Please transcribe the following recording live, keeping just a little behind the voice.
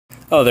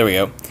Oh, there we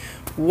go.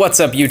 What's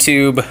up,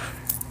 YouTube?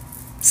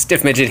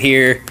 Stiff Midget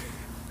here,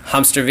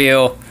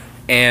 Hamsterville,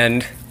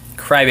 and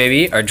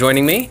Crybaby are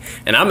joining me,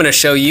 and I'm gonna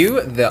show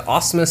you the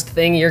awesomest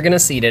thing you're gonna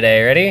see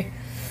today. Ready?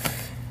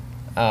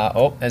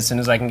 As soon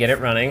as I can get it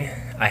running,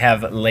 I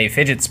have Lay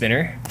Fidget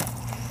Spinner,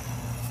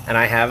 and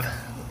I have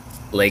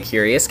Lay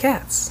Curious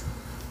Cats.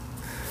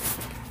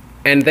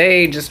 And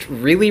they just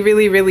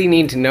really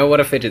need to know what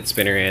a fidget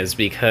spinner is,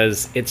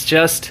 because it's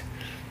just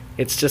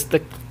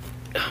the,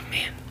 oh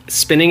man.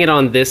 Spinning it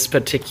on this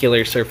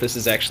particular surface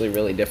is actually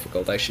really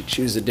difficult. I should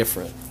choose a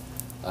different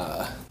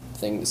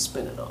thing to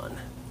spin it on.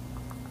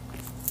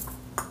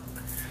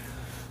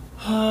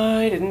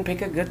 I didn't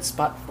pick a good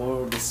spot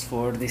for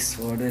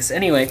this.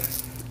 Anyway,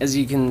 as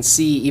you can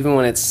see, even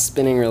when it's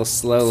spinning real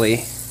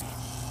slowly,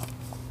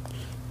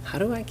 how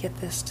do I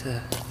get this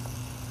to,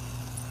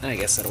 I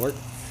guess that'll work.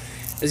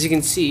 As you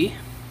can see,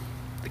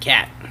 the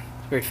cat is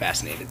very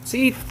fascinated.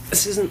 See,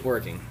 this isn't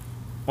working.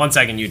 1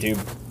 second, YouTube.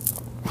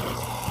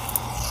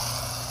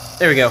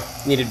 There we go.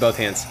 Needed both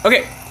hands.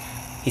 Okay.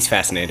 He's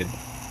fascinated.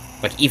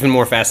 Like, even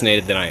more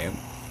fascinated than I am.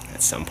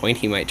 At some point,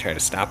 he might try to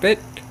stop it.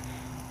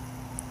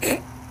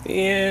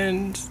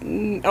 And...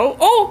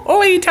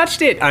 Oh, he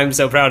touched it! I'm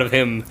so proud of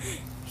him.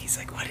 He's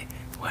like,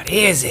 what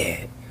is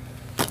it?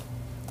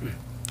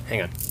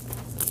 Hang on.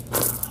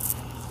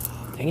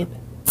 Dang it.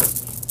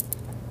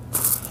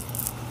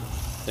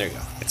 There you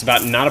go. It's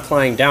about not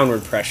applying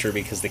downward pressure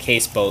because the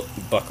case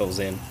buckles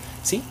in.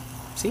 See?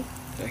 See?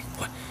 Like,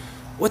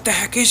 what the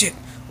heck is it?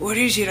 What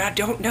is it? I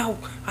don't know.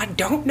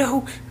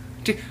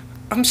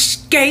 I'm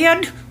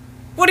scared.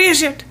 What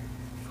is it?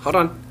 Hold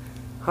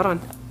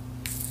on.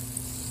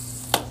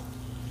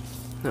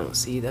 No,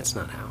 see, that's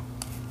not how.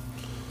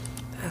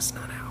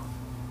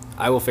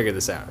 I will figure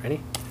this out.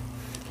 Ready?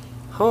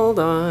 Hold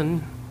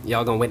on.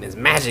 Y'all gonna witness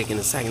magic in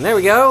a second. There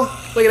we go.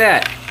 Look at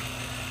that.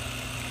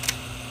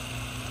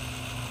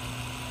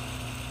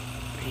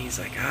 He's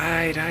like,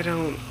 I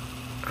don't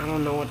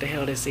know what the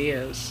hell this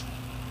is.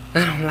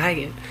 I don't like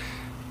it.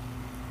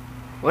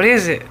 What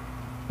is it?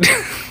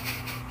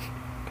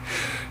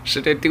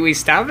 Do we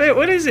stop it?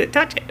 What is it?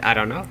 Touch it. I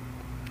don't know.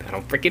 I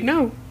don't freaking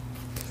know.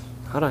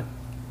 Hold on.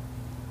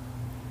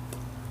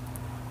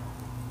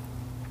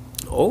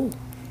 Oh,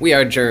 we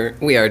are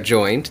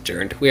joined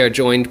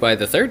by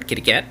the third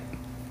kitty cat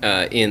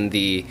in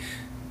the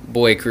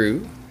boy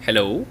crew.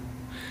 Hello.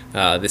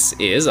 This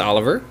is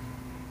Oliver.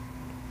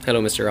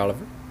 Hello, Mr.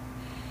 Oliver.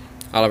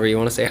 Oliver, you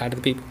want to say hi to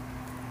the people?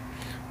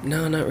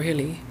 No, not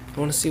really. I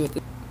want to see what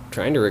the...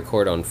 Trying to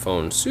record on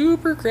phone.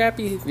 Super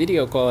crappy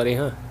video quality,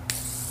 huh?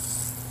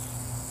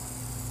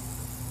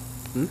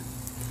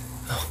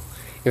 Oh,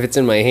 if it's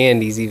in my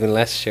hand, he's even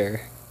less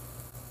sure.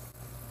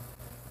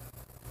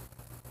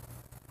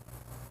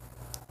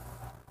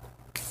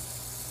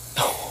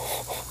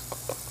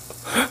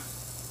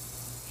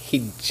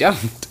 He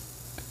jumped.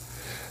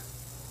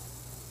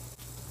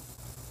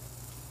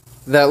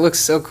 That looks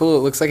so cool.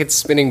 It looks like it's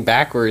spinning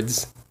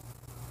backwards.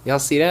 Y'all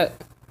see that?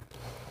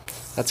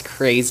 That's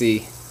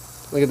crazy.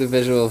 Look at the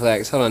visual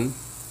effects. Hold on.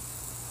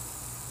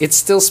 It's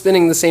still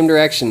spinning the same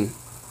direction.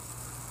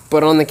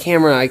 But on the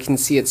camera, I can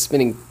see it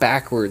spinning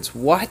backwards.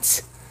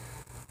 What?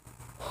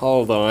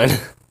 Hold on.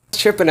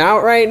 Tripping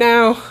out right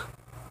now?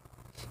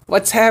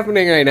 What's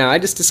happening right now? I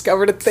just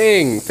discovered a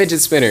thing.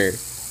 Fidget spinner.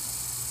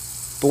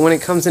 But when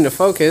it comes into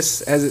focus,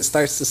 as it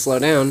starts to slow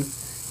down,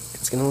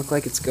 it's going to look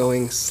like it's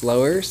going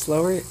slower,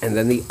 and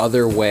then the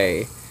other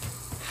way.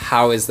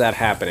 How is that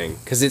happening?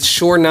 Because it's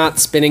sure not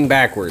spinning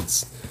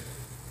backwards.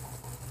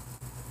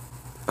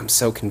 I'm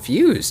so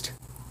confused.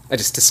 I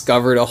just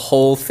discovered a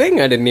whole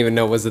thing I didn't even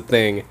know was a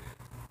thing.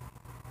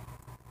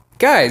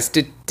 Guys,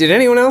 did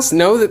anyone else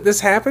know that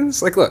this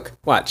happens? Like, look,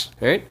 watch,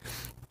 alright?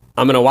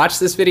 I'm gonna watch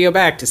this video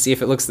back to see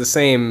if it looks the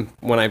same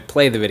when I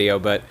play the video,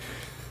 but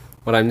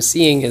what I'm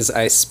seeing is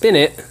I spin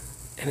it,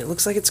 and it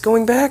looks like it's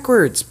going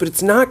backwards, but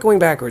it's not going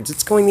backwards.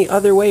 It's going the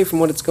other way from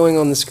what it's going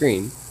on the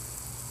screen.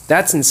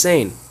 That's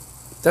insane.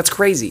 That's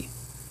crazy.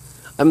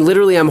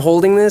 I'm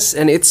holding this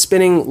and it's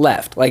spinning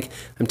left. Like,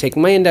 I'm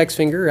taking my index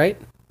finger, right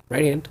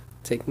hand,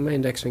 taking my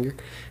index finger,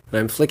 and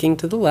I'm flicking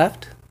to the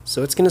left,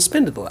 so it's gonna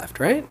spin to the left,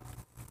 right?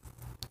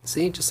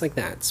 See, just like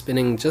that,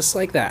 spinning just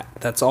like that.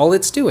 That's all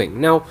it's doing.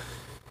 Now,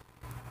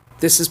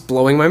 this is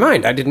blowing my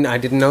mind. I didn't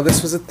know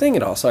this was a thing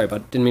at all. Sorry,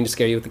 but didn't mean to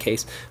scare you with the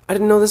case. I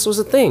didn't know this was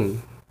a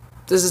thing.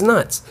 This is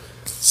nuts.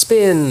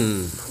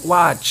 Spin,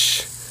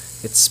 watch.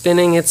 It's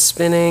spinning,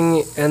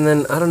 and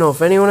then I don't know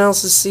if anyone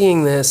else is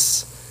seeing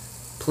this.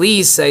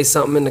 Please say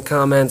something in the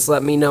comments,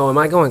 let me know. Am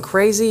I going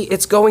crazy?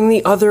 It's going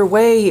the other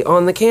way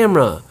on the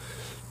camera.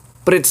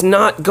 But it's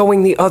not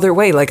going the other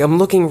way, like I'm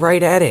looking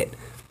right at it.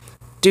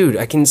 Dude,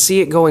 I can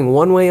see it going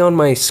one way on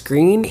my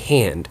screen.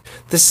 Hand.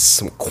 This is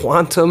some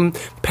quantum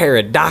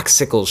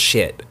paradoxical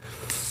shit.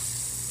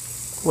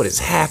 What is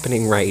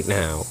happening right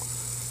now?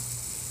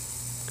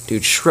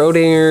 Dude,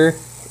 Schrodinger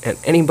and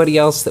anybody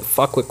else that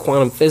fuck with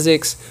quantum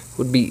physics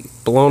would be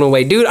blown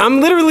away. Dude, I'm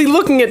literally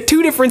looking at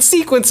 2 different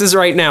sequences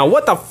right now.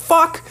 What the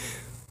fuck?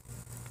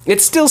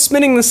 It's still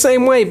spinning the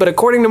same way, but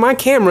according to my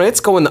camera, it's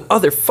going the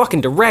other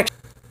fucking direction.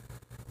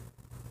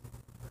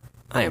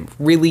 I am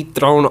really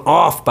thrown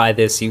off by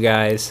this, you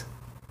guys.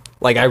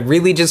 Like, I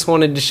really just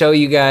wanted to show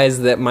you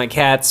guys that my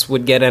cats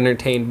would get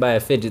entertained by a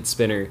fidget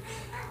spinner.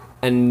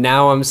 And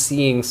now I'm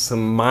seeing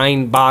some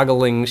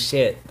mind-boggling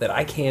shit that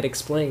I can't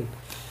explain.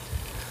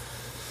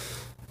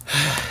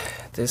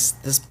 This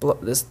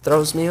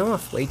throws me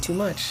off way too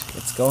much.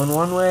 It's going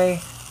one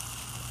way.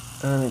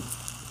 I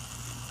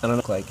don't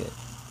look like it.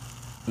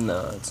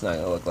 No, it's not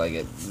gonna look like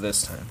it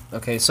this time.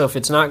 Okay, so if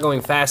it's not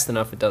going fast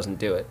enough, it doesn't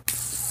do it.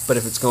 But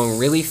if it's going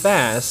really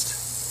fast,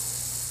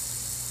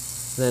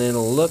 then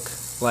it'll look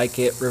like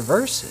it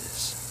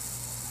reverses.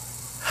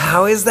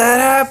 How is that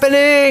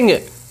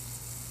happening?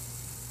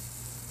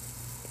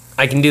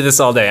 I can do this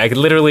all day. I could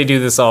literally do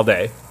this all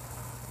day.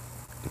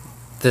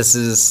 This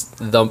is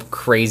the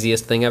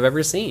craziest thing I've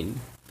ever seen.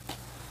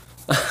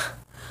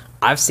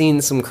 I've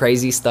seen some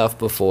crazy stuff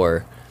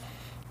before,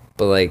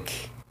 but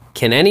like,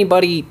 can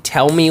anybody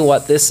tell me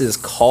what this is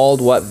called?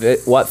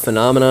 What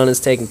phenomenon is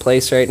taking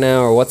place right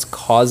now, or what's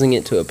causing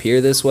it to appear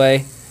this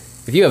way?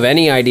 If you have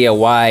any idea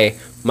why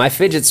my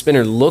fidget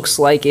spinner looks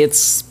like it's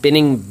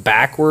spinning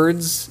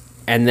backwards,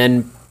 and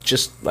then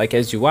just like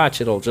as you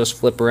watch, it'll just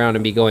flip around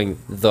and be going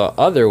the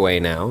other way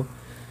now.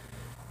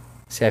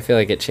 See, I feel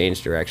like it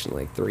changed direction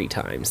like 3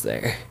 times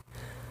there.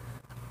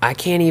 I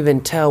can't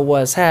even tell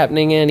what's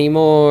happening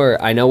anymore.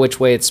 I know which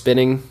way it's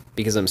spinning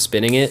because I'm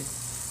spinning it.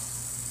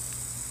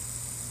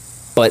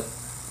 But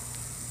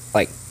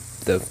like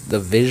the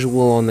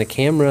visual on the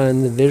camera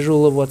and the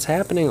visual of what's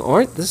happening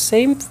aren't the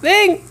same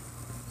thing.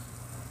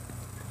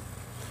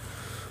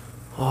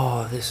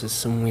 Oh, this is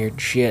some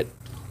weird shit.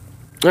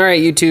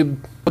 Alright, YouTube.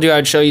 I told you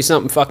I'd show you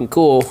something fucking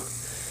cool.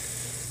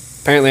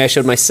 Apparently I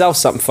showed myself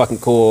something fucking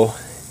cool.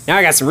 Now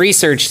I got some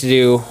research to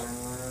do.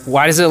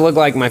 Why does it look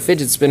like my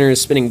fidget spinner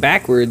is spinning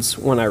backwards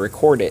when I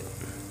record it?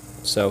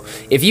 So,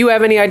 if you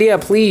have any idea,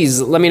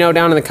 please let me know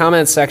down in the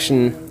comments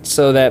section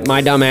so that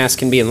my dumb ass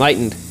can be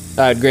enlightened.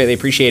 I'd greatly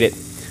appreciate it.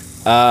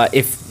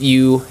 If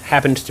you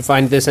happened to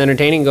find this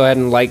entertaining, go ahead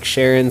and like,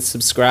 share, and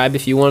subscribe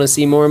if you want to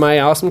see more of my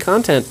awesome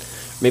content.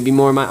 Maybe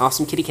more of my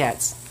awesome kitty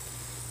cats.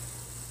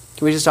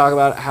 Can we just talk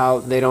about how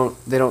they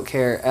don't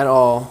care at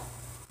all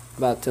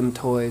about them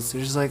toys?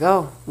 They're just like,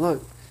 oh,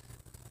 look,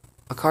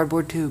 a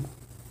cardboard tube.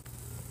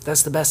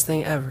 That's the best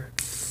thing ever.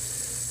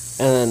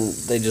 And then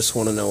they just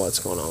want to know what's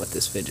going on with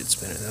this fidget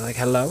spinner. They're like,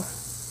 hello?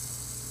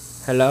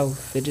 Hello,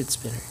 fidget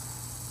spinner.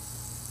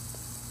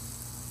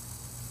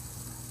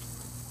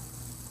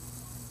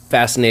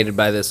 Fascinated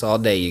by this all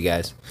day, you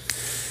guys.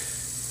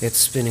 It's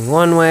spinning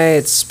one way,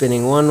 it's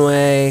spinning one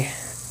way,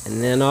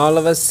 and then all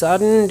of a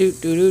sudden,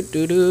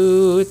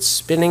 it's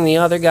spinning the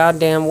other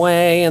goddamn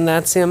way, and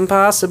that's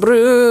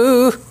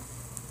impossible.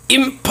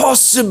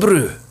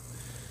 Impossible.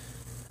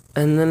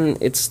 And then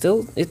it's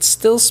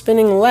still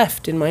spinning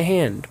left in my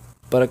hand.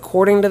 But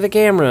according to the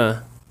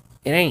camera,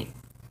 it ain't.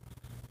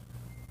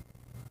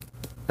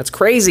 That's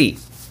crazy.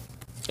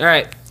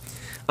 Alright.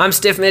 I'm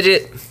Stiff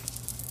Midget.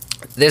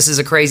 This is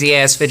a crazy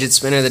ass fidget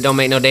spinner that don't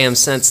make no damn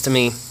sense to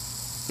me.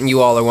 And you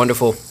all are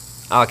wonderful.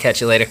 I'll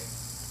catch you later.